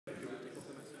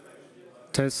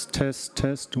Test, test,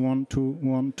 test, 1, 2,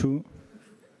 1, 2.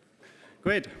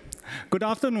 Great. Good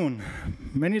afternoon.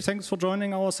 Many thanks for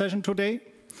joining our session today.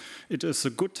 It is a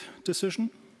good decision.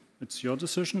 It's your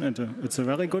decision, and it's a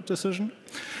very good decision.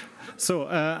 So,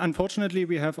 unfortunately,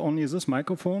 we have only this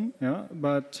microphone, yeah,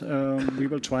 but we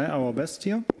will try our best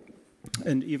here,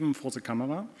 and even for the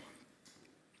camera.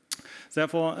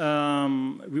 Therefore,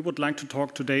 we would like to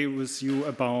talk today with you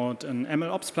about an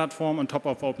MLOps platform on top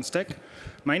of OpenStack.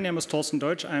 My name is Torsten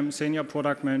Deutsch. I'm Senior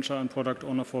Product Manager and Product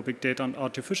Owner for Big Data and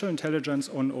Artificial Intelligence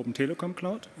on Open Telecom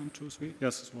Cloud. 1, 2, 3.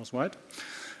 Yes, this was right.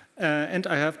 And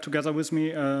I have together with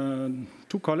me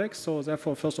two colleagues. So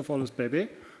therefore, first of all is Beibei.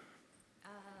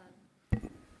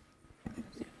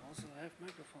 Also, I have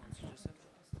microphones. You just have to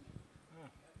ask them.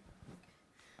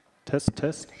 Test,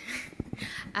 test.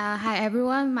 Hi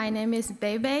everyone, my name is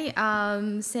Beibei.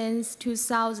 Since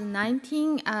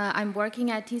 2019, I'm working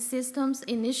at T-Systems,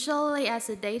 initially as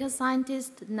a data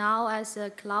scientist, now as a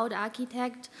cloud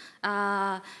architect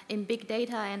in Big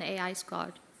Data and AI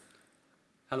Squad.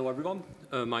 Hello everyone,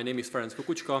 my name is Ferenc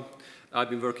Kukucska. I've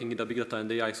been working in the Big Data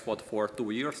and AI Squad for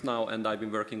 2 years now, and I've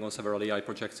been working on several AI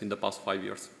projects in the past 5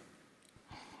 years.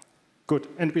 Good,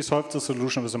 and we solved the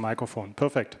solution with a microphone.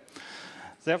 Perfect.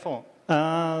 Therefore,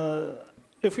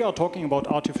 if we are talking about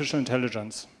artificial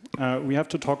intelligence, we have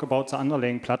to talk about the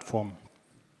underlying platform.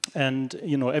 And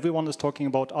you know, everyone is talking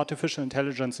about artificial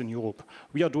intelligence in Europe.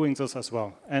 We are doing this as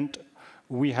well. And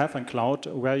we have a cloud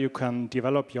where you can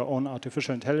develop your own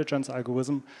artificial intelligence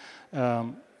algorithm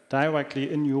directly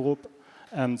in Europe.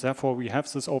 And therefore, we have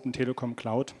this Open Telecom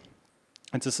Cloud.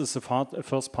 And this is the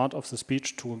first part of the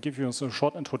speech to give you a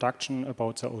short introduction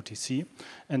about the OTC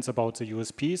and about the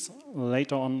USPs.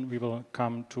 Later on, we will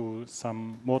come to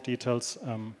some more details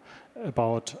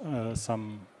about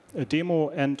some demo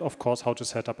and, of course, how to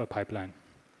set up a pipeline.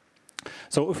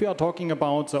 So if we are talking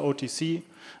about the OTC,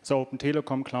 the Open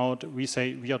Telecom Cloud, we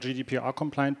say we are GDPR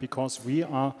compliant because we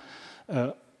are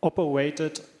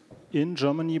operated in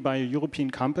Germany by a European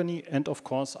company, and of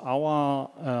course our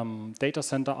data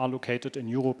center are located in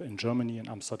Europe, in Germany, in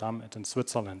Amsterdam, and in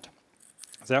Switzerland.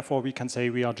 Therefore, we can say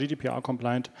we are GDPR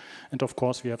compliant, and of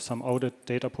course we have some audit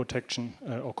data protection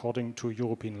according to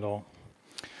European law.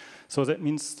 So that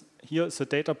means here is the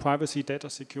data privacy, data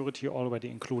security already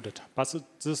included. But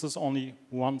this is only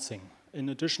one thing. In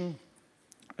addition,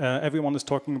 everyone is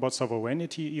talking about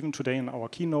sovereignty. Even today in our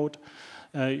keynote,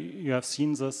 you have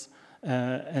seen this.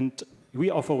 And we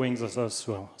are offering this as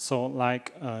well. So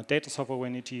like data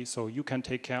sovereignty, so you can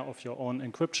take care of your own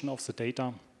encryption of the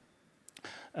data.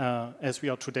 As we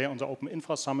are today on the Open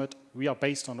Infra Summit, we are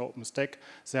based on OpenStack.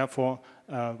 Therefore,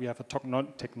 we have a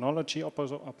technology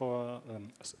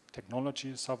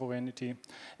sovereignty.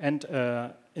 And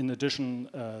in addition,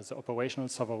 the operational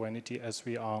sovereignty as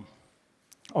we are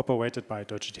operated by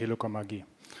Deutsche Telekom AG.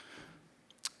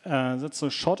 That's a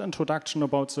short introduction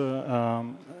about the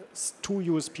two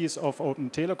USPs of Open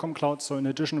Telecom Cloud. So in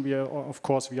addition, we are, of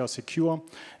course, we are secure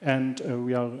and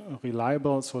we are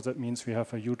reliable. So that means we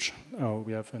have a huge,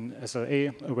 we have an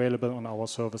SLA available on our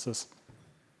services.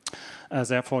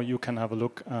 Therefore, you can have a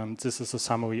look. This is a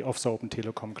summary of the Open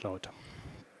Telecom Cloud.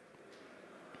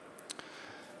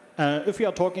 If we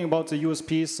are talking about the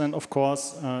USPs, then of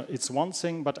course, it's one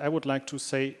thing, but I would like to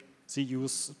say the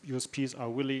USPs are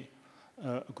really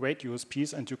great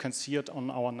USPs, and you can see it on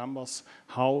our numbers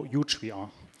how huge we are.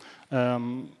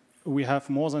 We have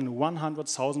more than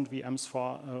 100,000 VMs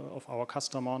of our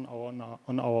customer on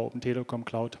our Open Telecom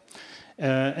Cloud.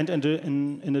 And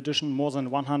in addition, more than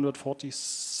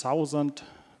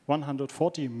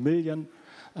 140 million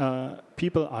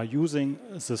people are using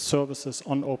the services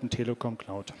on Open Telecom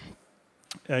Cloud.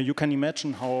 You can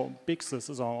imagine how big this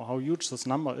is or how huge this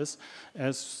number is.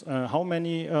 As how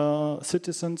many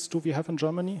citizens do we have in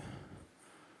Germany?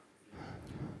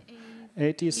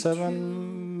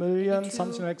 87 million, 82.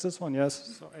 Something like this one.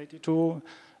 Yes, so 82,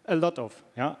 a lot of.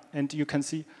 Yeah, and you can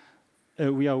see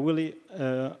we are really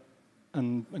a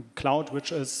cloud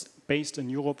which is based in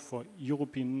Europe for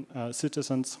European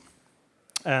citizens,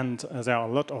 and there are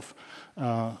a lot of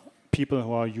people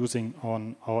who are using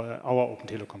on our Open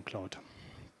Telecom Cloud.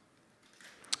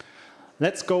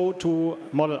 Let's go to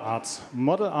Model Arts.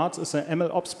 Model Arts is an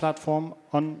MLOps platform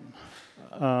on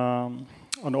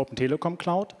Open Telecom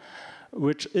Cloud,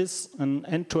 which is an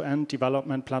end-to-end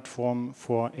development platform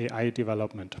for AI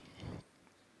development.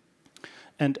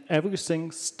 And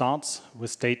everything starts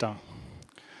with data.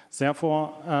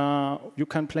 Therefore, you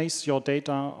can place your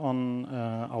data on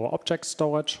our object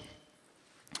storage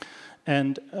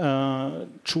and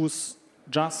choose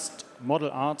just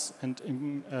Model Arts and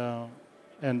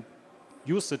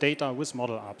use the data with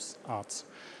Model Arts.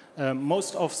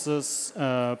 most of this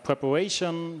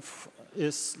preparation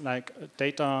is like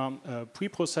data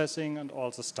pre-processing and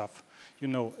all the stuff. You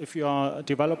know, if you are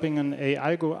developing an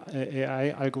AI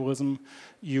algorithm,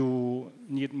 you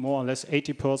need more or less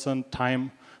 80%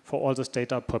 time for all this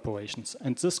data preparations.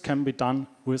 And this can be done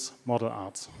with model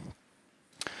arts.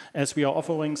 As we are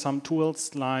offering some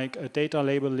tools like data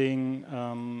labeling,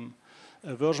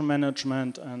 version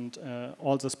management, and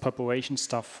all this preparation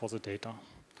stuff for the data.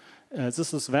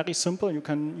 This is very simple. You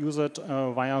can use it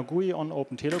via GUI on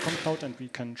OpenTelecom Cloud, and we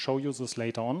can show you this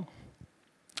later on.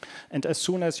 And as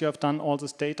soon as you have done all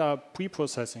this data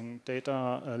pre-processing,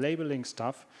 data labeling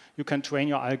stuff, you can train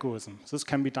your algorithm. This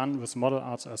can be done with model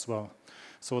arts as well.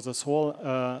 So this whole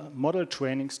model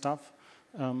training stuff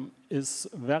is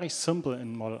very simple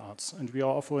in model arts. And we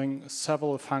are offering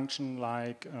several functions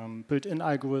like built-in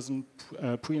algorithm,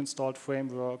 pre-installed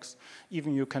frameworks.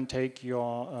 Even you can take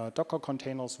your Docker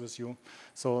containers with you.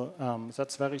 So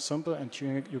that's very simple, and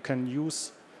you can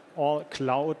use all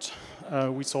cloud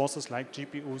resources like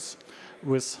GPUs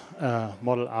with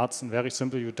model arts, and very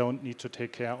simple. You don't need to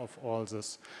take care of all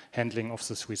this handling of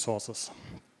these resources.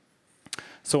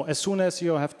 So as soon as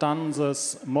you have done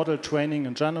this model training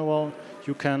in general,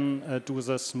 you can do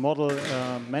this model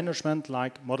management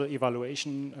like model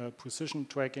evaluation, precision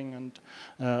tracking, and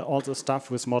all the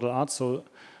stuff with model arts. So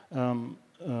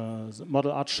the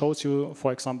model art shows you,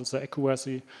 for example, the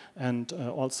accuracy and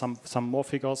some more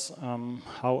figures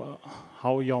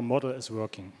how your model is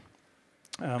working.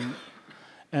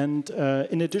 And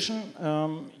in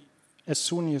addition, as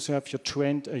soon as you have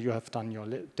you have done your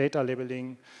data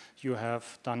labeling, you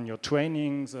have done your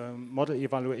training, the model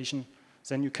evaluation,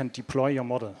 then you can deploy your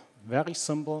model. Very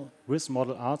simple with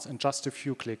model arts in just a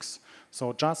few clicks.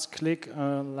 So just click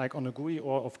like on a GUI,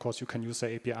 or of course you can use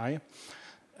the API.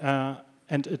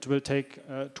 And it will take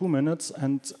 2 minutes,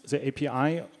 and the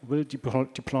API will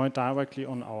deploy directly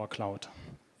on our cloud.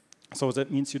 So that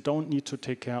means you don't need to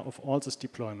take care of all this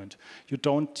deployment. You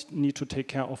don't need to take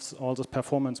care of all this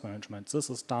performance management. This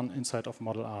is done inside of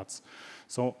model arts.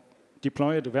 So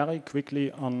deploy it very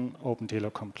quickly on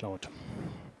OpenTelecom Cloud.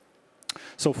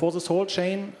 So for this whole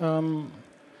chain,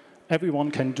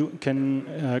 everyone can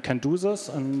do this,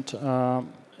 and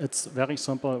it's very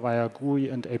simple via GUI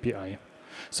and API.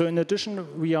 So in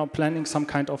addition, we are planning some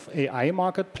kind of AI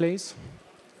marketplace,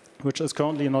 which is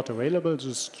currently not available,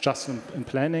 just in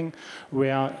planning,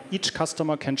 where each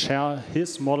customer can share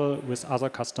his model with other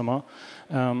customer.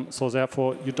 So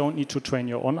therefore, you don't need to train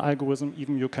your own algorithm.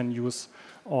 Even you can use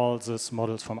all these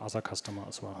models from other customers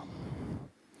as well.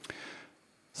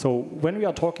 So when we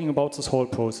are talking about this whole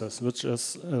process, which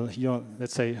is here,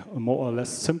 let's say, more or less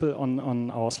simple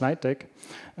on our slide deck,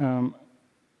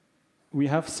 we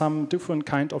have some different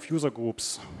kind of user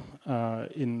groups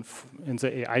in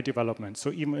the AI development.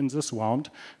 So even in this round,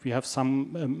 we have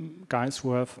some guys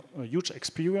who have a huge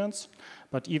experience,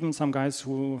 but even some guys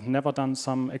who never done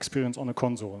some experience on a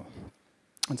console.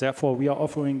 And therefore, we are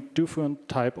offering different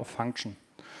type of functions.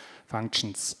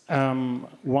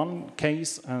 One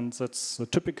case, and that's the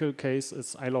typical case,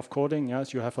 is I love coding.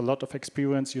 Yes, you have a lot of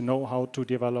experience. You know how to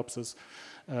develop this.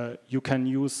 You can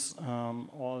use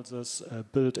all this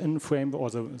built-in framework or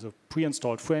the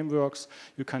pre-installed frameworks.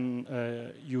 You can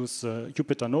use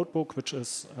Jupyter Notebook, which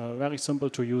is very simple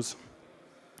to use.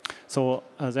 So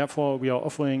therefore, we are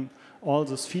offering all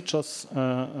these features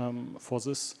for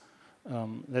this,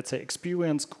 let's say,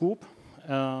 experience group.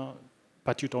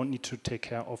 But you don't need to take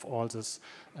care of all this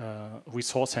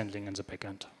resource handling in the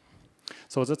backend.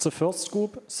 So that's the first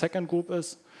group. Second group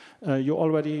is you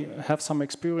already have some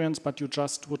experience, but you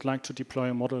just would like to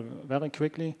deploy a model very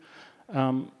quickly.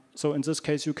 So in this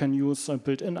case, you can use a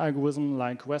built-in algorithm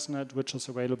like ResNet, which is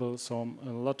available. So a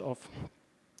lot of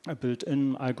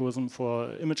built-in algorithm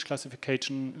for image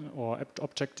classification or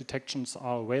object detections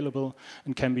are available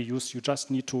and can be used. You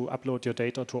just need to upload your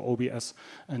data to OBS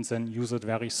and then use it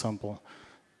very simple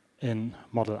in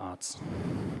model arts.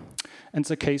 And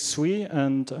the case 3,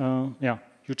 and yeah,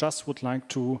 you just would like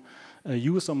to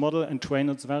use a model and train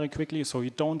it very quickly, so you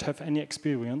don't have any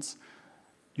experience.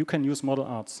 You can use model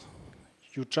arts.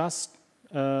 You just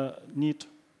need,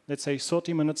 let's say,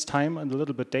 30 minutes time and a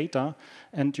little bit data,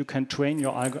 and you can train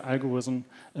your algorithm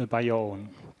by your own.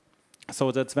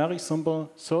 So that's very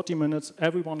simple, 30 minutes,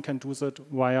 everyone can do that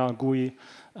via GUI,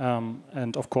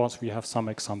 and of course we have some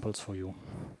examples for you.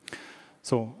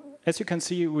 So as you can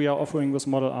see, we are offering with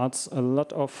model arts a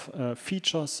lot of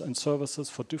features and services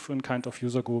for different kind of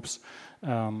user groups,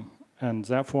 and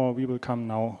therefore we will come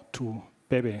now to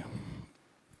Beibei.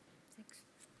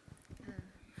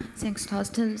 Thanks,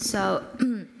 Torsten. So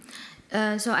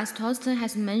So as Torsten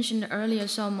has mentioned earlier,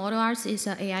 so ModelArts is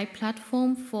an AI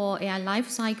platform for AI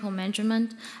lifecycle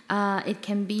management. It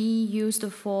can be used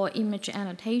for image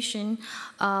annotation.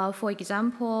 For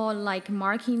example, like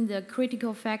marking the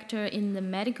critical factor in the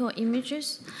medical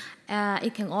images.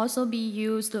 It can also be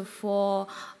used for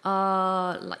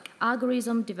like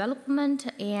algorithm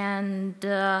development and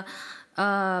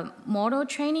model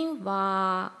training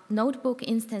via notebook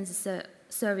instance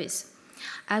service,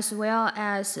 as well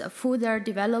as further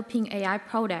developing AI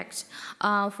products.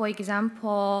 For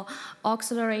example,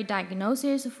 auxiliary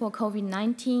diagnosis for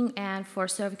COVID-19 and for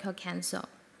cervical cancer.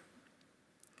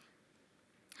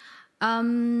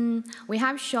 We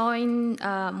have shown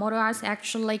ModelArts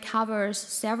actually covers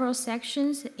several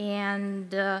sections,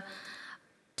 and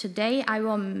today I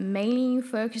will mainly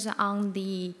focus on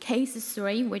the case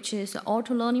 3, which is the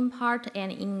auto-learning part,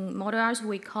 and in ModelArts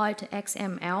we call it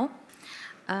XML.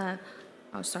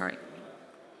 Oh, sorry.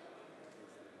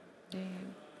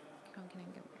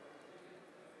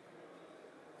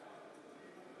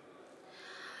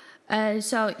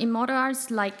 So in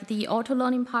ModelArts, like the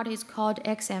auto-learning part is called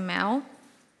XML.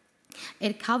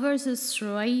 It covers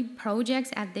 3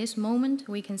 projects at this moment.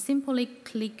 We can simply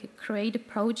click create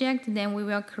project, then we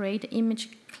will create image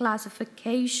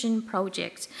classification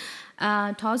projects.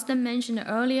 Torsten mentioned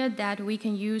earlier that we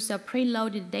can use a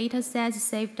preloaded data set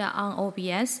saved on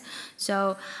OBS.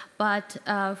 So, but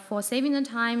for saving the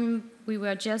time, we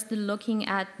were just looking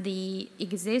at the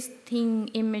existing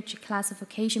image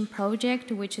classification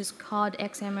project, which is called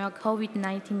XML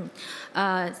COVID-19.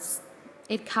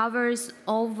 It covers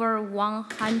over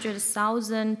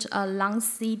 100,000 lung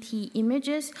CT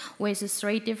images with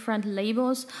 3 different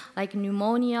labels, like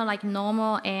pneumonia, like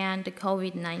normal, and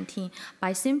COVID-19.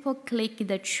 By simple click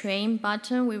the train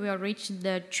button, we will reach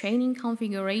the training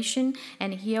configuration,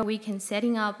 and here we can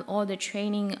setting up all the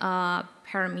training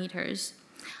parameters.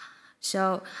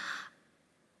 So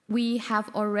we have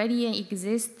already an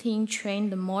existing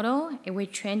trained model we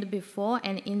trained before,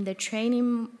 and in the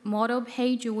training model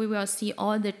page, we will see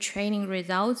all the training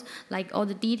results, like all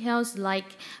the details,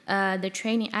 like the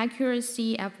training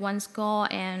accuracy, F1 score,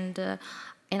 and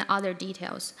other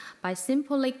details. By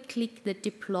simply click the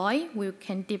deploy, we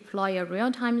can deploy a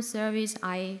real-time service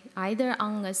either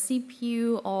on a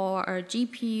CPU or a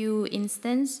GPU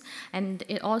instance, and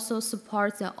it also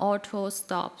supports the auto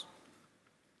stop.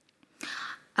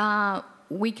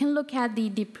 We can look at the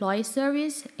deploy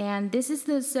service, and this is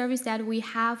the service that we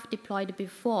have deployed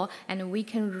before, and we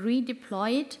can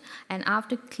redeploy it, and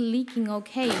after clicking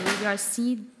OK, we will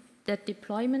see the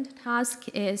deployment task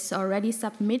is already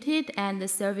submitted and the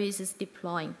service is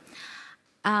deploying.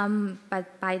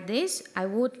 But by this, I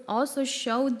would also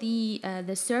show the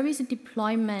service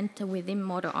deployment within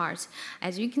ModelArts.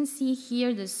 As you can see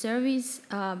here, the service,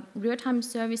 real-time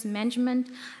service management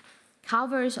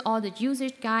covers all the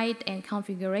usage guide and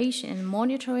configuration and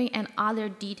monitoring and other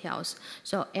details.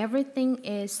 So everything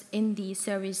is in the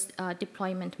service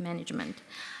deployment management.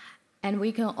 And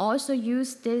we can also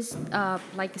use this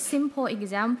like a simple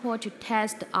example to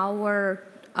test our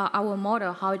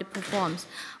model, how it performs.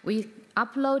 We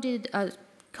uploaded a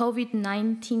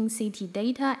COVID-19 CT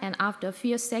data, and after a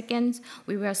few seconds,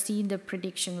 we will see the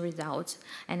prediction results.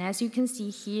 And as you can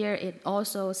see here, it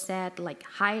also said like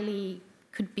highly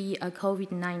could be a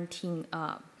COVID-19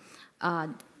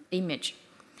 image.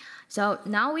 So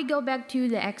now we go back to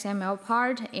the XML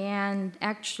part, and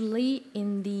actually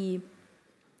in the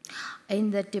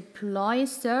deploy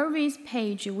service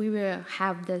page, we will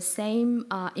have the same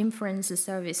inference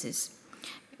services.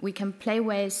 We can play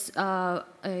with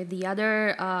the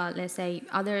other, let's say,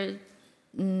 other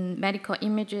medical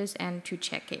images and to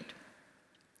check it.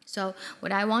 So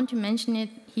what I want to mention it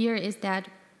here is that,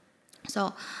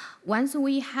 so once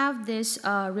we have this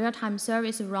real-time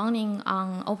service running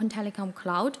on OpenTelecom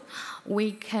Cloud,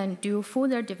 we can do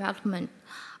further development.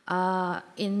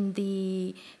 In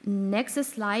the next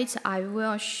slides, I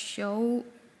will show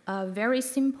a very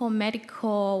simple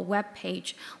medical web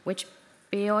page which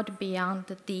built beyond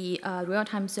the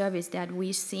real-time service that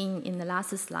we've seen in the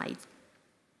last slide.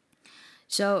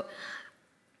 So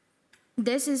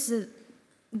this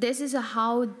is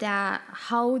how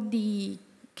the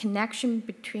connection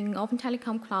between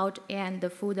OpenTelecom Cloud and the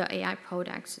further AI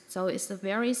products. So it's a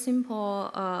very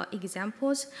simple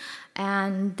examples,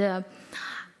 and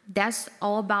that's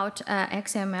all about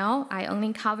XML. I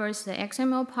only covers the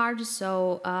XML part,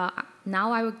 so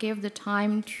Now I will give the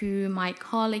time to my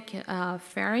colleague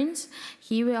Ferenc.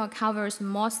 He will cover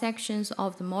more sections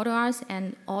of the model arts,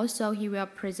 and also he will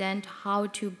present how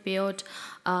to build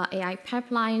AI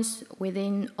pipelines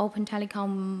within Open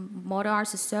Telecom model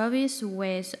arts service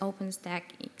with OpenStack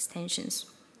extensions.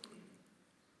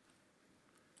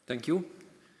 Thank you.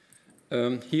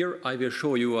 Here I will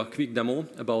show you a quick demo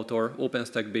about our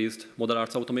OpenStack-based model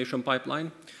arts automation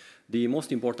pipeline. The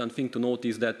most important thing to note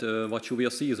is that what you will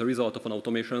see is a result of an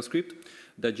automation script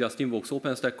that just invokes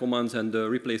OpenStack commands and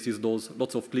replaces those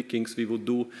lots of clickings we would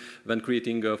do when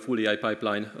creating a full AI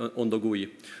pipeline on the GUI.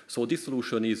 So this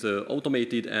solution is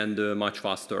automated and much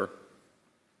faster.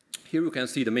 Here you can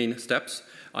see the main steps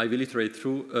I will iterate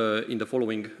through in the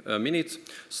following minutes.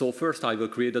 So first I will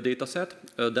create a data set,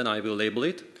 then I will label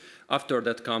it. After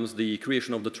that comes the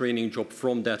creation of the training job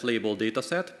from that labeled data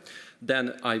set.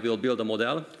 Then I will build a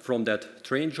model from that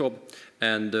train job,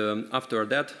 and after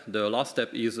that, the last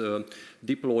step is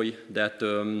deploy that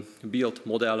built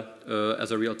model as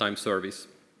a real-time service.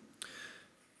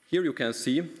 Here you can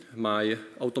see my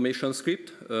automation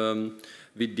script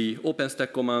with the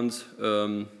OpenStack commands,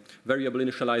 variable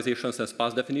initializations as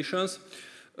path definitions.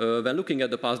 When looking at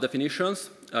the path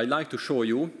definitions, I like to show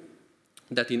you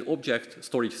that in Object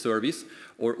Storage Service,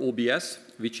 or OBS,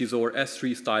 which is our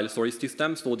S3 style storage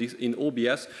system, so this, in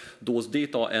OBS, those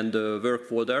data and work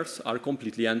folders are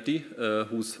completely empty,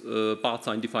 whose paths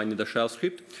are defined in the shell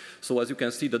script. So as you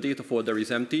can see, the data folder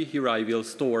is empty. Here I will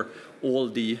store all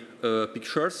the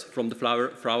pictures from the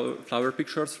flower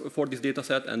pictures for this data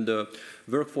set, and the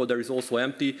work folder is also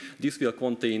empty. This will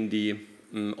contain the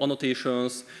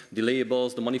annotations, the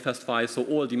labels, the manifest files, so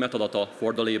all the metadata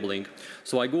for the labeling.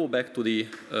 So I go back to the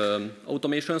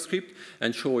automation script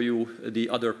and show you the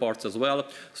other parts as well.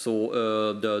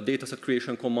 So the dataset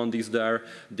creation command is there,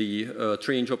 the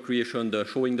train job creation, the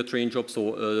showing the train job,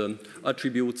 so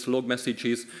attributes, log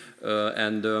messages,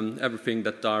 and everything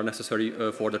that are necessary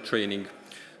for the training.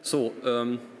 So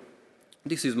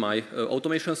this is my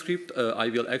automation script. I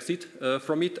will exit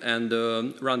from it and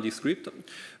run this script.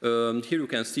 Here you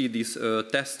can see this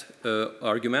test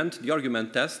argument. The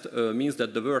argument test means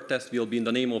that the word test will be in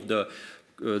the name of the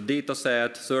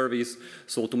dataset, service,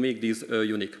 so to make this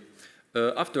unique.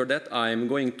 After that, I'm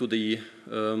going to the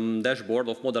dashboard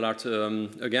of Model Arts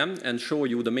again and show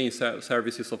you the main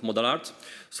services of Model Arts.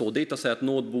 So dataset,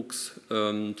 notebooks,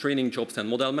 training jobs, and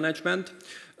model management.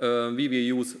 We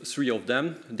will use 3 of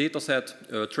them: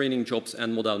 dataset, training jobs,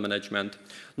 and model management.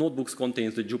 Notebooks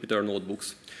contains the Jupyter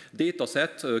notebooks.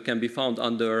 Dataset can be found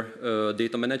under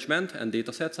data management and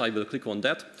datasets. I will click on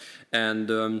that.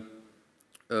 And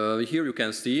here you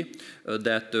can see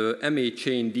that MA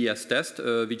chain DS test,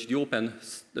 which the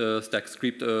OpenStack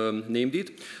script named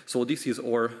it. So this is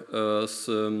our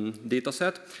data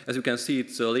set. As you can see,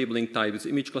 its labeling type is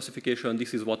image classification.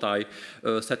 This is what I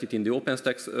set it in the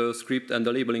OpenStack script, and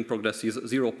the labeling progress is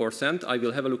 0%. I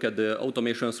will have a look at the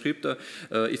automation script.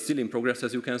 It's still in progress,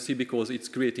 as you can see, because it's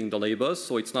creating the labels,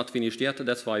 so it's not finished yet.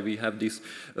 That's why we have this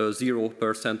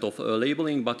 0% of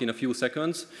labeling, but in a few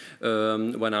seconds,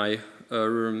 when I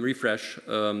refresh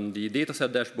the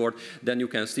dataset dashboard, then you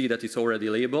can see that it's already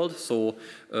labeled. So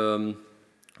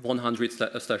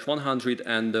 100/100,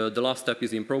 and the last step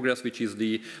is in progress, which is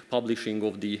the publishing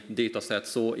of the dataset.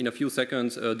 So in a few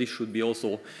seconds, this should be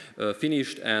also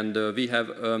finished, and we have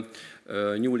a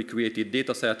newly created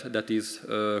dataset that is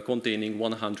containing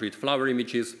 100 flower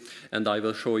images, and I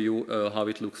will show you how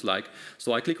it looks like.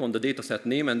 So I click on the dataset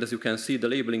name, and as you can see, the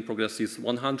labeling progress is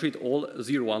 100, all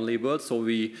 0 unlabeled, so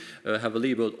we have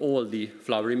labeled all the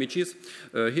flower images.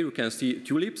 Here you can see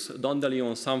tulips,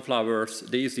 dandelions, sunflowers,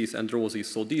 daisies, and roses.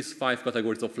 So these 5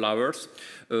 categories of flowers,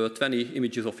 20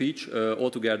 images of each,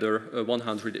 altogether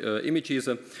 100 images.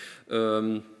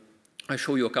 I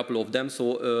show you a couple of them.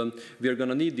 So we are going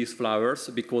to need these flowers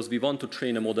because we want to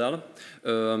train a model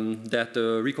that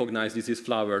recognizes these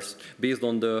flowers based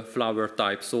on the flower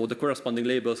type. So the corresponding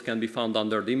labels can be found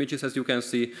under the images, as you can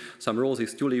see. Some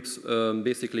roses, tulips,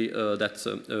 basically that's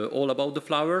all about the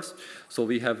flowers. So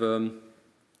we have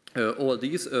all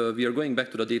these. We are going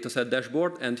back to the dataset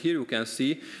dashboard, and here you can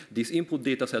see this input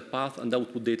dataset path and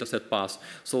output dataset path.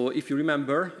 So if you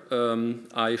remember,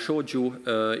 I showed you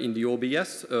in the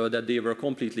OBS that they were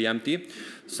completely empty.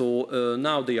 So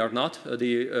now they are not.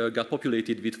 They got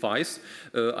populated with files.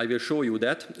 I will show you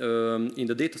that. In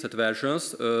the dataset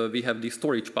versions, we have the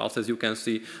storage path, as you can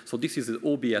see. So this is the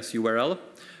OBS URL.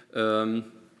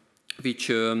 which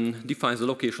defines the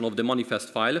location of the manifest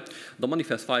file. The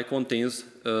manifest file contains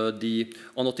the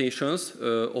annotations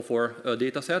of our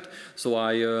dataset. So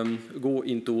I go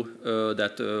into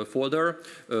that folder,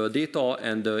 data,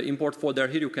 and import folder.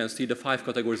 Here you can see the 5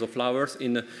 categories of flowers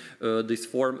in these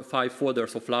 5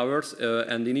 folders of flowers,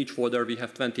 and in each folder we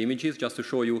have 20 images, just to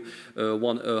show you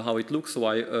how it looks. So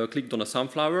I clicked on a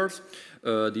sunflowers,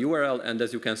 the URL, and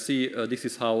as you can see, this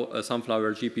is how a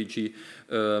sunflower GPG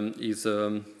is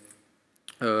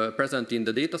present in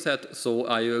the dataset. So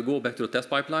I go back to the test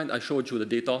pipeline. I showed you the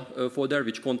data folder,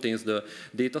 which contains the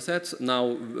datasets.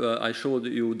 Now I showed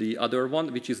you the other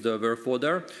one, which is the work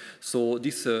folder. So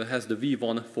this has the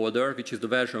V1 folder, which is the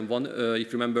version 1.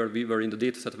 If you remember, we were in the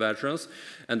dataset versions.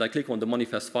 And I click on the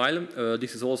manifest file.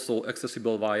 This is also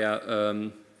accessible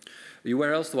via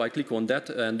URL, so I click on that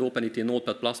and open it in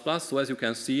Notepad++. So as you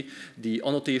can see, the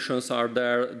annotations are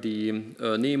there, the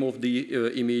name of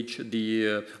the image,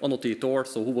 the annotator,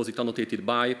 so who was it annotated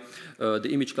by, the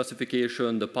image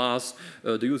classification, the path,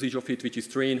 the usage of it, which is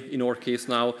train in our case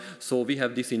now. So we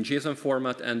have this in JSON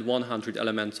format and 100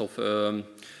 elements of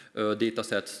data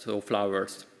sets, so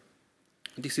flowers.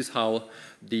 This is how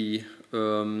the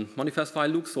manifest file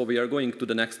looks. So we are going to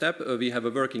the next step. We have a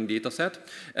working data set.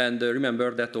 And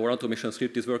remember that our automation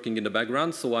script is working in the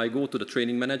background. So I go to the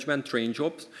training management, train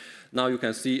jobs. Now you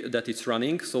can see that it's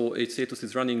running. So its status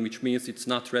is running, which means it's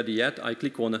not ready yet. I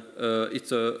click on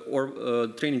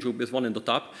training job is one in the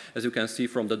top, as you can see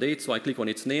from the date. So I click on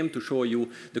its name to show you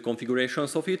the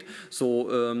configurations of it.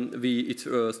 So it's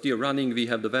still running. We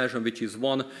have the version, which is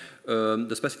 1.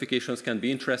 The specifications can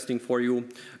be interesting for you,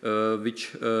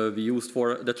 which we used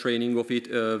for the training of it.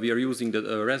 We are using the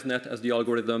ResNet as the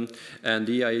algorithm, and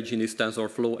the AI engine is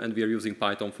TensorFlow, and we are using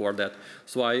Python for that.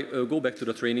 So I go back to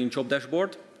the training job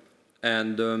dashboard,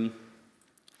 and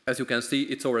as you can see,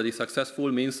 it's already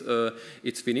successful, means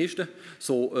it's finished.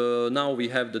 So now we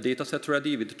have the data set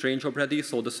ready with the train job ready.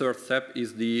 So the third step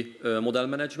is the model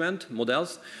management,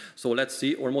 models. So let's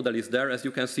see, our model is there. As you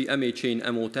can see, MA chain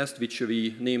MO test, which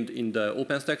we named in the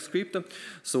OpenStack script.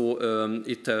 So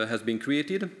it has been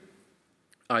created.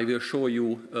 I will show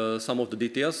you some of the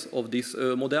details of this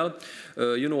model.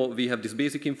 You know, we have this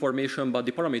basic information, but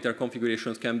the parameter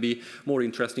configurations can be more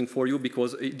interesting for you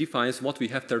because it defines what we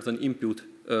have as an input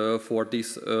for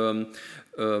this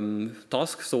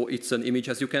task. So it's an image,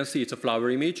 as you can see, it's a flower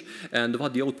image, and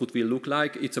what the output will look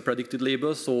like, it's a predicted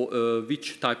label, so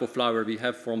which type of flower we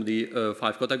have from the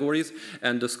 5 categories,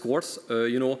 and the scores,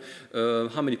 you know,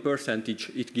 how many percentage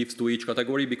it gives to each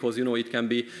category, because, you know, it can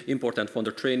be important for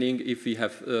the training if we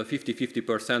have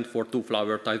 50-50% for 2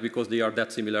 flower types, because they are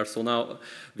that similar. So now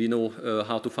we know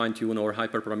how to fine-tune our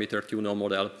hyperparameter tuner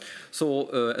model. So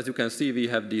as you can see, we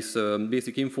have this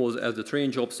basic infos as the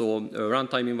train job, so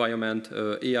runtime environment,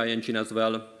 AI engine as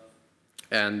well,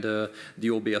 and the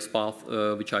OBS path,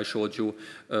 which I showed you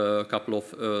a couple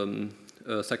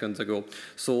of seconds ago.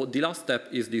 So the last step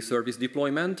is the service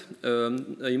deployment.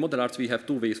 In ModelArts, we have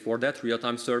 2 ways for that,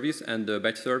 real-time service and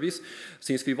batch service.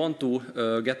 Since we want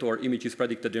to get our images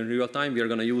predicted in real time, we are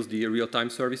going to use the real-time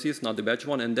services, not the batch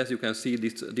one. And as you can see,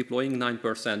 it's deploying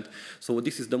 9%. So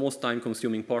this is the most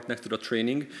time-consuming part next to the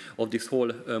training of this whole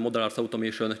ModelArts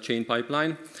automation chain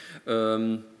pipeline.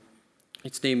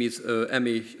 Its name is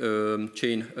MA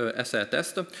chain assay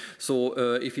test. So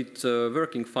if it's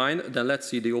working fine, then let's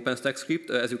see the OpenStack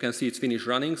script. As you can see, it's finished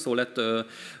running. So let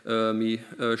me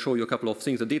show you a couple of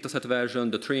things. The dataset version,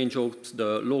 the train jobs,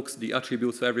 the logs, the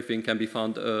attributes, everything can be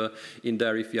found in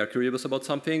there if you are curious about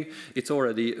something. It's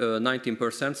already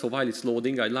 19%. So while it's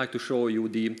loading, I'd like to show you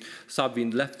the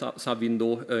left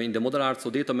sub-window in the ModelArts. So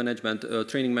data management,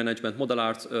 training management,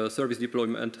 ModelArts, service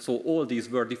deployment. So all these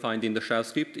were defined in the shell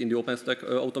script, in the OpenStack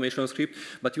automation script,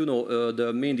 but you know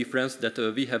the main difference that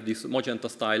we have this magenta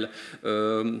style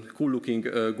cool-looking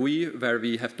GUI where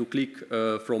we have to click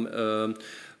from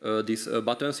these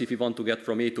buttons if we want to get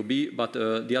from A to B, but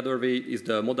the other way is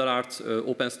the ModelArts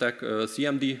OpenStack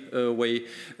CMD way,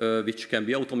 which can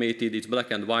be automated. It's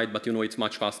black and white, but you know it's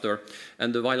much faster.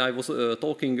 And while I was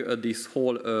talking, this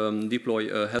whole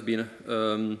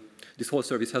this whole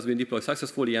service has been deployed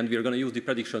successfully, and we are going to use the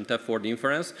prediction tab for the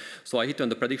inference. So I hit on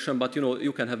the prediction, but you know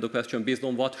you can have the question based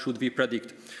on what should we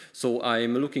predict. So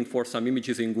I'm looking for some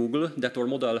images in Google that our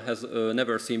model has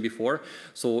never seen before.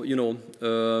 So you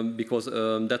know because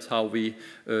that's how we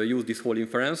use this whole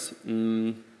inference.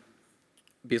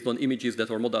 Based on images that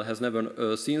our model has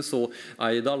never seen. So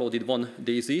I downloaded one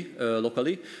daisy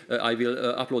locally. I will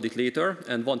upload it later,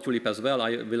 and one tulip as well.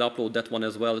 I will upload that one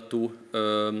as well to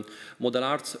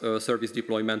ModelArts service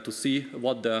deployment to see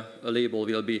what the label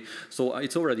will be. So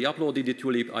it's already uploaded, the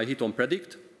tulip. I hit on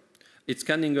predict. It's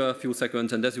scanning a few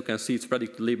seconds, and as you can see, its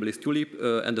predicted label is tulip,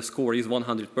 and the score is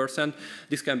 100%.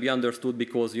 This can be understood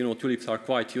because tulips are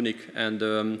quite unique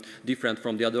and different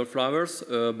from the other flowers.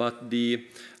 But the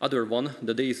other one,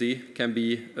 the daisy, can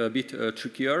be a bit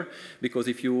trickier because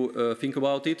if you think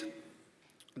about it,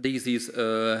 daisies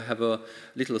have a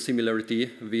little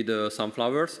similarity with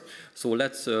sunflowers. So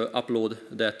let's upload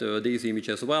that daisy image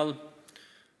as well.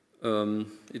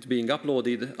 It's being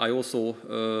uploaded. I also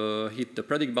hit the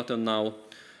predict button now.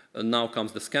 Now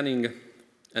comes the scanning.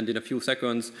 And in a few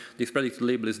seconds, this predicted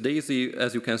label is daisy.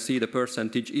 As you can see, the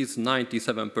percentage is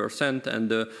 97% and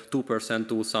 2%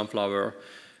 to sunflower,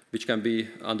 which can be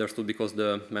understood because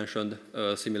the mentioned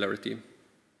similarity.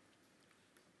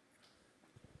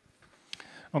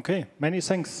 Okay, many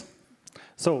thanks.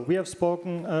 So we have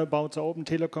spoken about the Open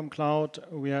Telecom Cloud.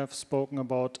 We have spoken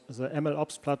about the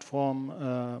MLOps platform,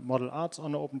 Model Arts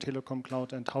on the Open Telecom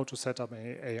Cloud, and how to set up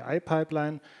an AI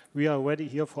pipeline. We are ready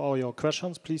here for all your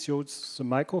questions. Please use the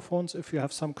microphones if you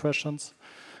have some questions.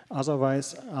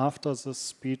 Otherwise, after this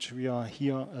speech, we are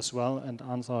here as well and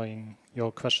answering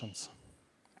your questions.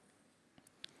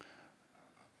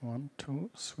 1,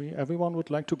 2, 3. Everyone would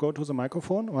like to go to the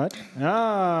microphone, right?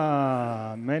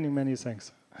 Yeah, many, many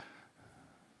thanks.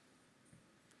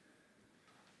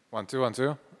 1, 2, 1,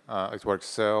 2. It works.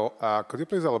 So could you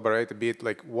please elaborate a bit,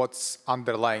 like what's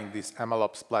underlying this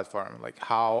MLOps platform? Like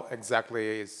how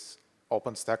exactly is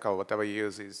OpenStack or whatever you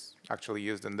use is actually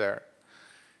used in there?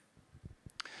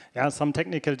 Yeah, some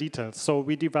technical details. So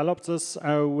we developed this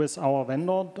with our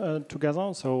vendor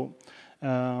together. So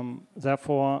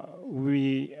therefore,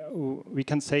 we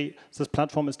can say this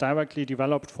platform is directly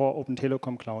developed for Open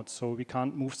Telecom Cloud. So we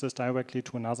can't move this directly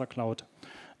to another cloud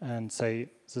and say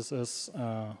this is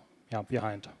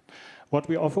behind. What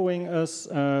we're offering is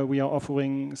we are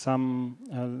offering some,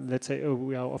 let's say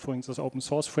we are offering this open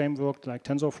source framework like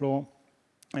TensorFlow,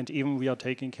 and even we are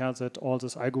taking care that all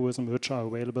these algorithms which are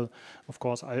available, of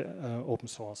course, open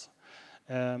source.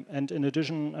 And in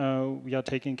addition, we are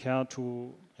taking care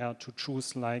to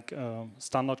choose like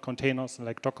standard containers,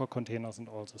 like Docker containers and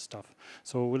all this stuff.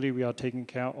 So really, we are taking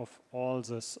care of all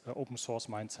this open source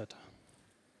mindset.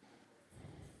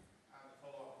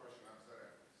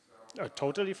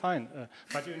 Totally fine,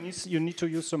 but you need to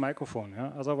use the microphone,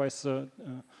 yeah? Otherwise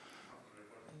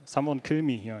someone kill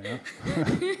me here. Yeah,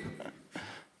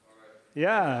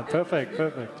 yeah, perfect.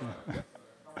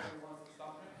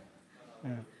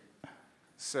 Yeah.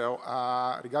 So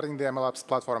regarding the MLOps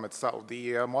platform itself,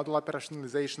 the model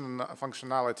operationalization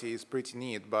functionality is pretty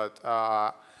neat, but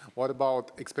what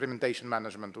about experimentation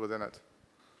management within it?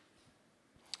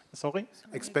 Sorry?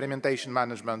 Experimentation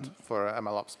management for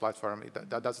MLOps platform,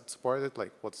 does it support it?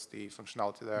 Like, what's the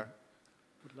functionality there?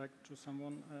 Would like to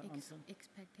someone answer?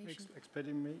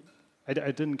 Expectation.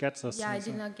 I didn't get this. Yeah, I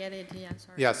did not get it. Yeah,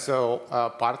 sorry. Yeah, so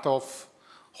part of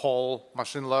whole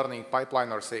machine learning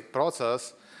pipeline or say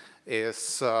process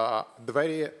is the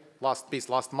very last piece,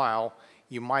 last mile.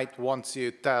 You might want to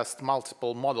test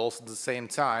multiple models at the same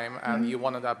time, and you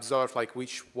want to observe like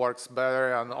which works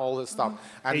better and all this stuff.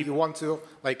 And you want to,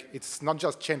 like, it's not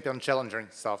just champion-challenger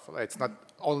stuff. It's not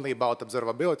only about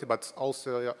observability, but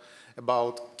also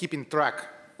about keeping track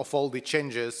of all the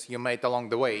changes you made along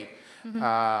the way.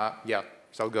 Yeah,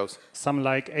 so it goes. Some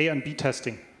like A and B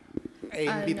testing. A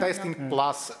and B testing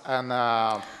plus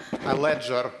a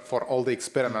ledger for all the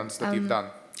experiments that you've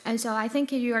done. And so I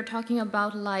think you are talking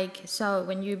about like, so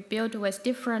when you build with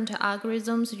different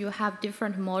algorithms, you have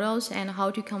different models and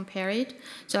how to compare it.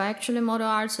 So actually Model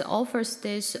Arts offers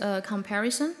this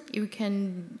comparison. You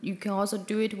can also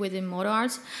do it within Model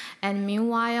Arts. And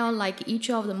meanwhile, like each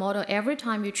of the model, every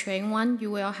time you train one, you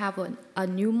will have a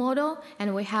new model.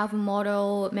 And we have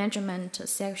model management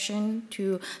section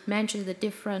to manage the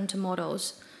different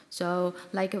models. So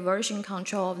like a version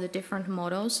control of the different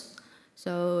models.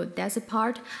 So that's a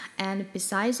part. And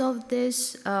besides of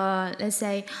this, let's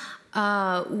say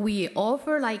we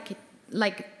offer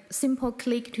like simple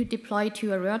click to deploy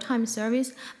to a real-time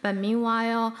service. But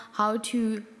meanwhile,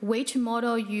 which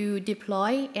model you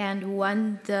deploy and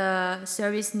when the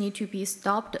service need to be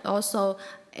stopped also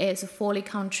is fully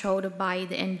controlled by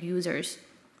the end users.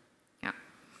 Yeah.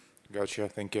 Gotcha.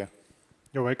 Thank you.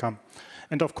 You're welcome.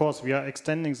 And of course, we are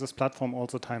extending this platform all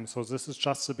the time. So this is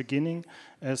just the beginning,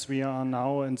 as we are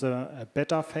now in the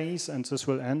beta phase, and this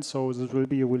will end. So this will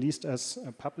be released as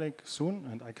public soon,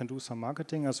 and I can do some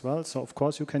marketing as well. So of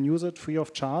course, you can use it free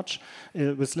of charge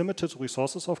with limited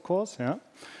resources, of course. Yeah,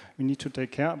 we need to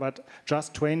take care. But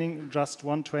just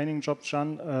one training job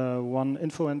done, one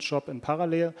inference job in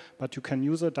parallel. But you can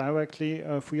use it directly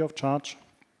free of charge.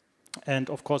 And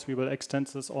of course, we will extend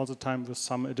this all the time with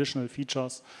some additional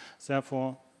features.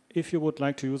 Therefore, if you would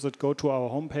like to use it, go to our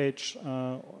homepage.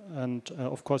 And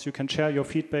of course, you can share your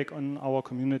feedback on our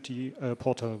community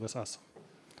portal with us.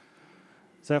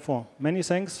 Therefore, many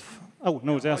thanks. Oh,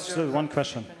 no, there's still one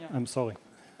question. I'm sorry.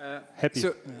 Happy.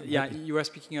 So, yeah, you were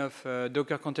speaking of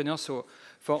Docker containers. So,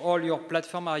 for all your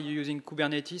platform, are you using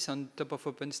Kubernetes on top of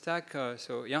OpenStack?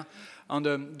 So, yeah.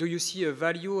 And do you see a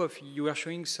value of, you were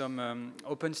showing some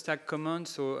OpenStack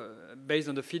commands. So, based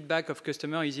on the feedback of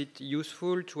customer, is it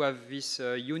useful to have this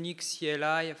unique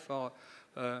CLI for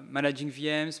managing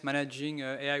VMs, managing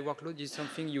AI workload? Is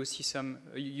something you see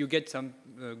you get some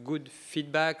good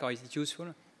feedback, or is it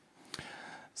useful?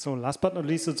 So last but not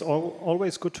least, it's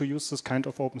always good to use this kind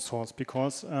of open source,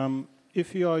 because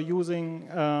if you are using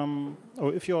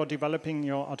or if you are developing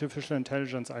your artificial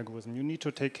intelligence algorithm, you need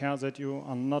to take care that you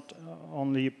are not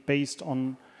only based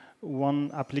on one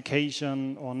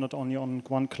application or not only on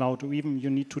one cloud, or even you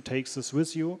need to take this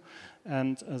with you.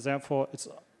 And therefore, it's,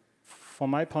 from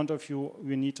my point of view,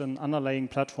 we need an underlying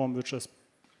platform which is,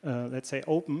 let's say,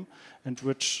 open, and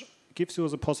which gives you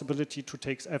the possibility to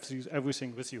take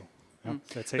everything with you. Yeah.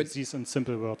 Let's say these in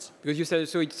simple words. Because you said,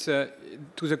 so it's to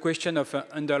the question of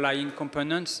underlying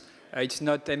components. It's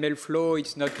not ML flow,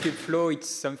 it's not Kubeflow, it's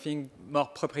something more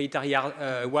proprietary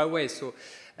Huawei. So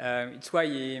it's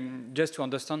why, just to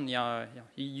understand,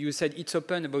 you said it's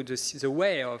open about the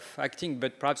way of acting,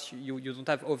 but perhaps you don't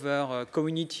have other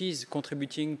communities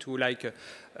contributing to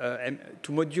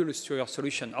to modules to your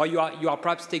solution, or you are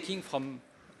perhaps taking from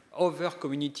other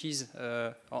communities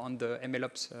on the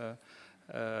MLOps.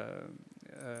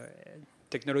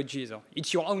 Technologies, or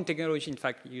it's your own technology. In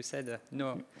fact, you said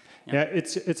no. Yeah,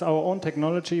 it's our own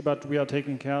technology, but we are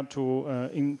taking care to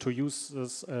use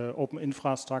this open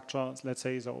infrastructure, let's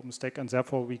say the OpenStack, and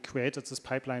therefore we created this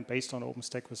pipeline based on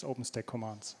OpenStack with OpenStack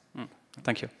commands.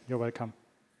 Thank you. You're welcome.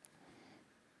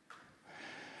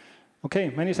 Okay,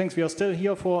 many thanks. We are still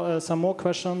here for some more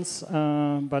questions,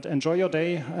 but enjoy your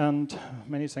day, and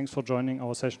many thanks for joining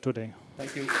our session today.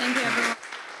 Thank you. Thank you, everyone.